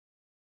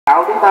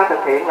khảo chúng ta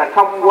thực hiện là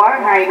không quá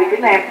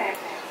 29 em.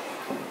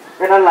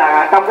 Cho nên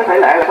là trong cái thể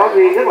lệ là có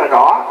ghi rất là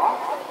rõ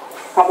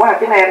không quá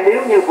 29 em.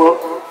 Nếu như vượt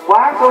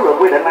quá số lượng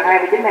quy định là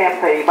 29 em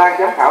thì ban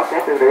giám khảo sẽ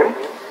trừ điểm.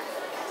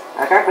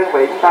 Các đơn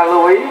vị chúng ta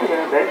lưu ý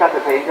để chúng ta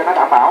thực hiện cho nó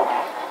đảm bảo.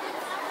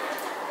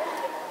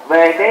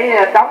 Về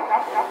cái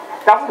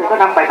trống thì có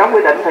 5 bài trống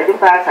quy định thì chúng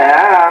ta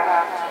sẽ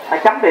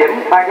chấm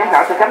điểm, ban giám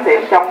khảo sẽ chấm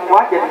điểm trong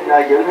quá trình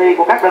dự thi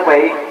của các đơn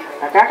vị.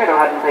 Các cái đội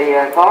hình thì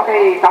có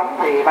cái trống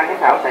thì ban giám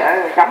khảo sẽ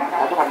chấm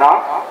ở cái phần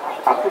đó.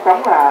 Tổng số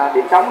trống là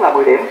điểm trống là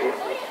 10 điểm.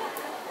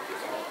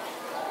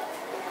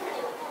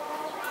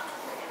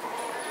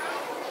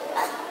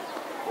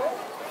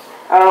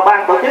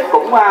 Ban tổ chức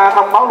cũng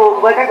thông báo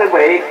luôn với các đơn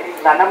vị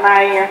là năm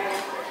nay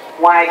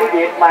ngoài cái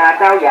việc mà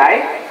trao giải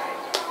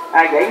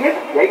giải nhất,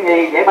 giải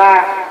nhì, giải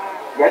ba,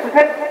 giải khuyến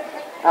khích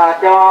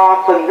cho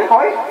từng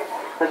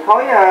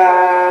khối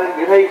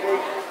dự thi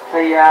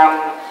thì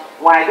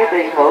ngoài cái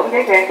tiền thưởng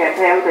giấy khen kèm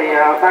theo thì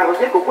ban tổ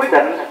chức cũng quyết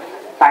định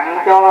tặng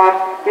cho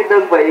cái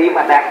đơn vị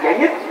mà đạt giải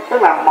nhất,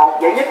 tức là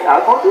một giải nhất ở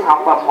khối tiểu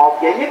học và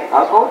một giải nhất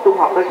ở khối trung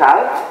học cơ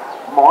sở,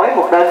 mỗi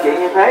một đơn vị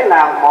như thế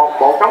là một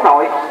bộ trống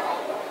đội.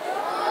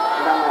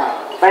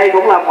 Đây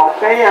cũng là một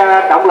cái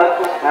động lực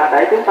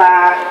để chúng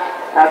ta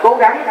cố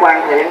gắng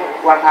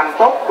hoàn thành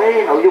tốt cái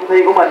nội dung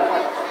thi của mình.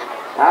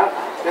 Đó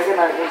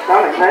là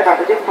như thế, ban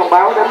tổ chức thông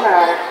báo đến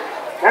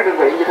các đơn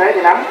vị như thế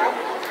thì nắm.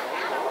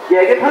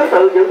 Về cái thứ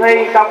tự dự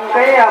thi trong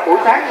cái buổi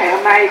sáng ngày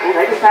hôm nay cụ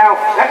thể như sau,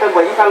 các đơn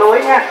vị chúng ta lưu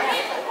ý nha.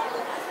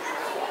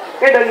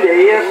 Cái đơn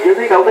vị dự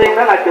thi đầu tiên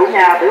đó là chủ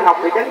nhà tiểu học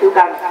thị trấn Tieu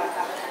Can.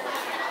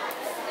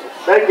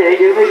 Đơn vị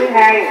dự thi thứ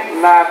hai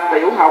là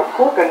tiểu học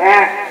Phú Cần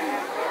A.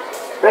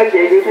 Đơn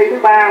vị dự thi thứ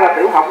ba là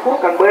tiểu học Phú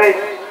Cần B.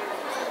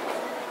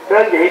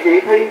 Đơn vị dự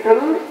thi thứ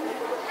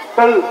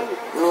tư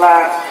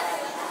là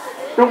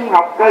trung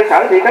học cơ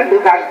sở thị trấn Tieu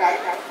Can.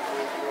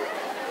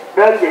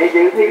 Đơn vị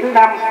dự thi thứ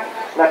năm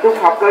là trung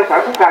học cơ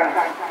sở Phú Cần.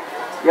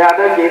 Và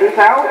đơn vị thứ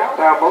sáu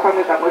là phổ thông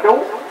dân tộc nội trú.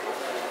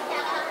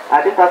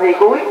 Chúng ta thi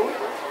cuối.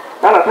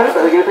 Đó là thứ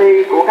tự dự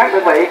thi của các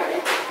đơn vị.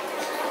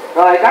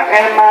 Rồi các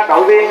em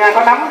đội viên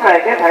có nắm về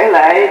cái thể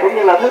lệ cũng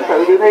như là thứ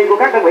tự dự thi của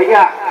các đơn vị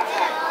chưa?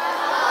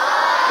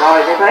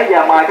 Rồi như thế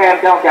giờ mời các em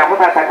cho một tràng pháo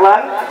tay thật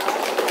lớn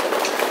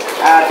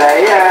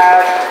để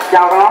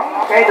chào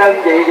đón cái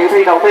đơn vị dự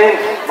thi đầu tiên,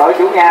 đội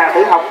chủ nhà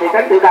tiểu học thị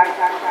trấn Tieu Can.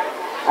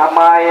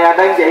 Mời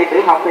đơn vị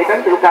tiểu học thị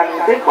trấn Tieu Can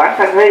tiếp quản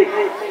sân thi,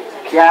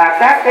 và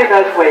các cái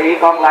đơn vị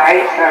còn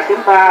lại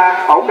chúng ta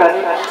ổn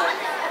định,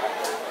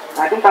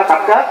 chúng ta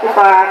tập kết, chúng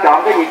ta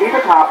chọn cái vị trí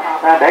thích hợp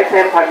để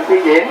xem phần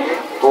thi diễn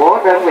của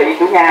đơn vị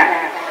chủ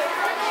nhà.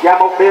 Và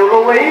một điều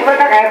lưu ý với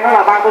các em đó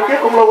là ban tổ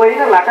chức cũng lưu ý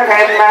đó là các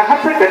em hết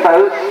sức trật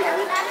tự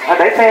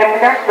để xem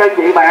các đơn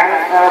vị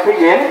bạn thi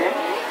diễn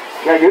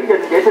và giữ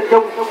gìn vệ sinh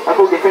chung ở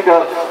khu vực sân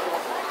trường.